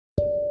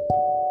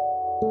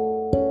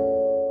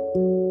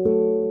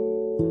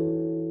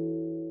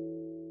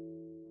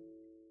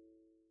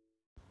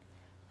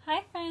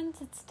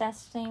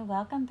Destiny.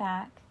 Welcome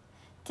back.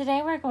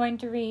 Today we're going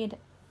to read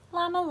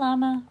Llama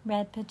Llama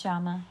Red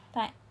Pajama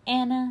by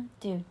Anna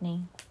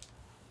Dewdney.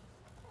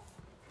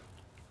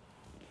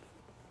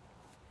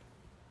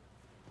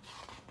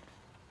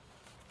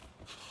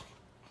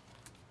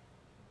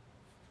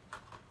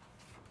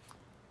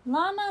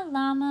 Llama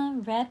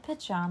Llama Red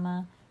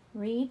Pajama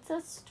reads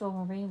a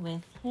story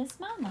with his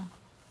mama.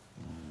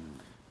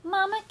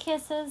 Mama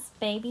kisses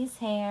baby's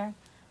hair.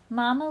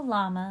 Mama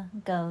Llama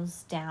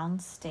goes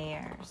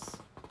downstairs.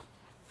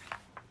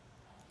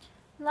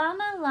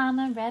 Llama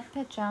Llama Red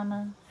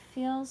Pajama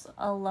feels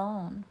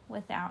alone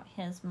without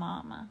his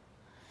mama.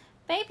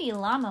 Baby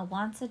Llama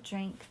wants a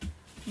drink.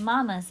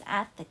 Mama's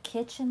at the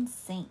kitchen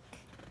sink.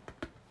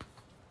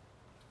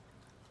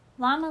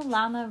 Llama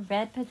Llama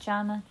Red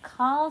Pajama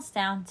calls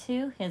down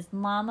to his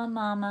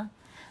mama.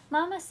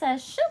 Mama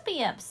says she'll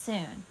be up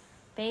soon.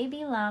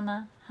 Baby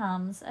Llama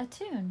hums a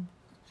tune.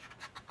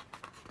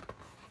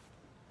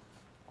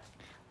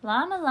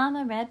 Llama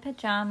Llama Red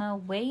Pajama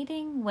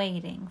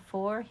waiting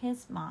for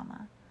his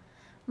mama.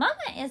 Mama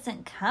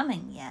isn't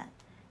coming yet.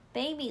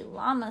 Baby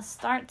Llama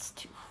starts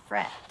to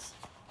fret.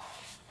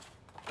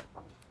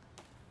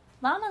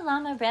 Llama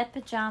Llama Red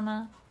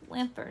Pajama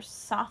whimpers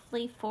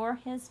softly for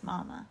his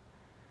mama.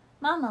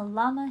 Mama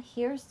Llama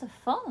hears the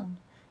phone.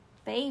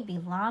 Baby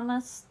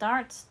Llama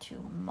starts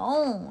to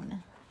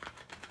moan.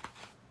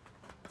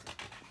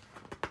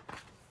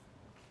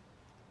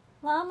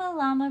 Llama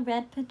Llama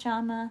Red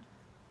Pajama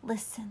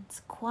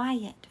listens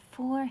quiet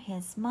for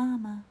his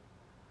mama.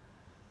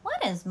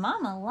 What is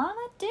Mama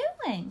Llama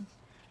doing?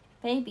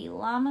 Baby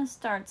Llama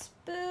starts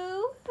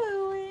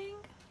boo-hooing.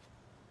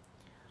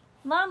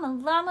 Llama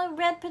Llama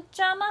Red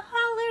Pajama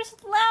hollers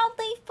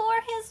loudly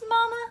for his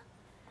mama.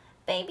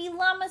 Baby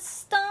Llama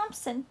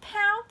stomps and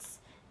pouts.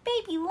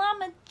 Baby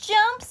Llama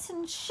jumps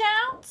and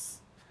shouts.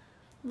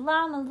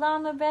 Llama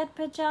Llama Red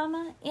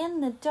Pajama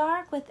in the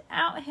dark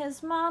without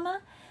his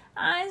mama.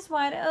 Eyes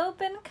wide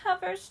open,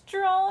 covers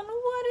drawn.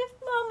 What if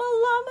Mama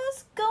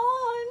Llama's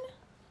gone?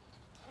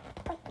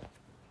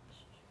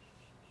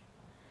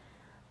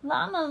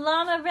 Llama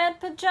Llama Red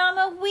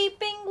Pajama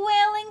weeping,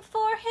 wailing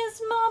for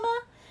his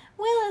mama.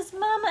 Will his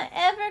mama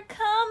ever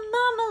come?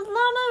 Mama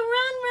Llama,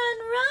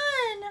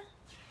 run!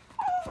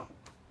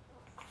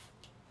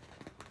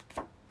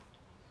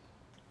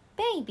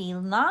 Baby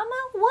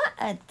Llama, what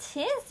a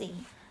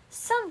tizzy.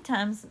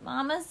 Sometimes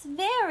Mama's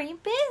very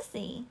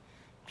busy.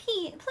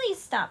 Please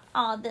stop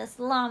all this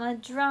llama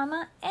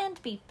drama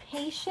and be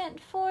patient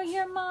for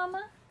your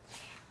mama.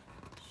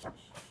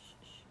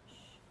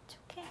 It's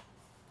okay.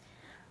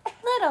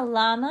 Little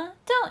llama,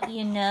 don't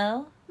you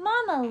know?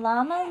 Mama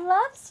Llama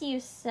loves you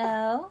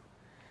so.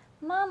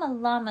 Mama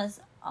Llama's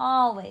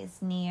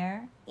always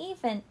near,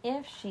 even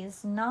if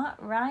she's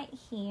not right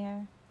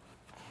here.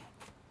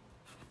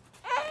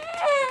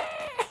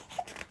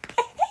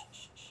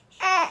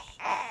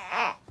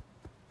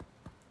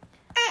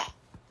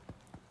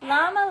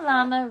 Llama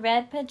Llama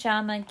Red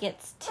Pajama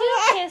gets 2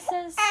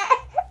 kisses.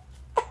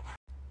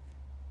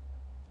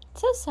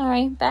 So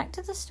sorry, back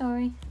to the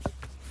story.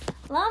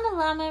 Llama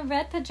Llama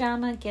Red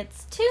Pajama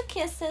gets 2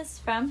 kisses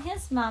from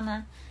his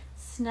mama.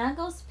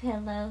 Snuggles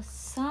pillow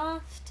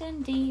soft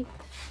and deep.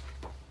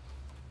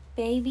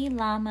 Baby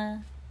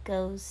Llama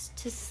goes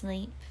to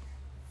sleep.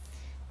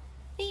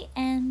 The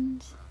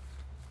end.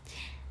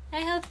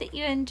 I hope that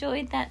you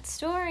enjoyed that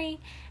story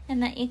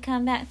and that you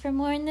come back for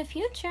more in the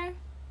future.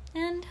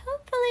 And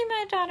hopefully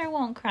my daughter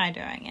won't cry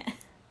during it.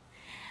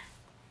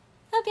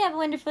 Hope you have a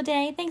wonderful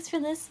day. Thanks for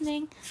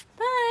listening.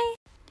 Bye.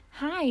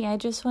 Hi, I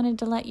just wanted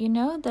to let you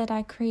know that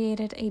I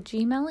created a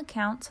Gmail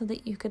account so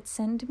that you could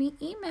send me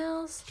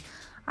emails.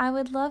 I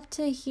would love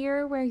to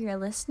hear where you're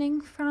listening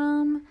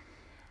from.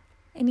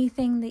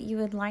 Anything that you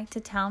would like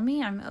to tell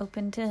me, I'm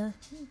open to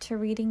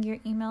reading your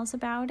emails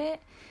about it.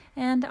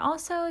 And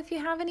also, if you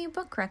have any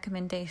book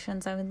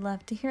recommendations, I would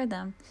love to hear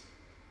them.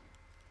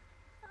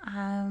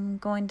 I'm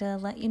going to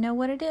let you know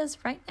what it is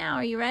right now.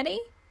 Are you ready?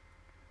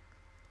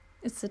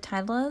 It's the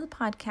title of the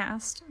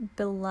podcast,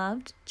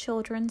 Beloved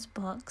Children's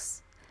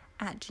Books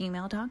at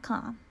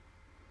gmail.com.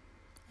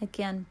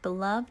 Again,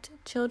 Beloved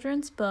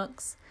Children's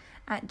Books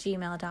at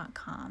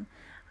gmail.com.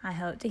 I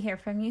hope to hear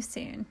from you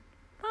soon.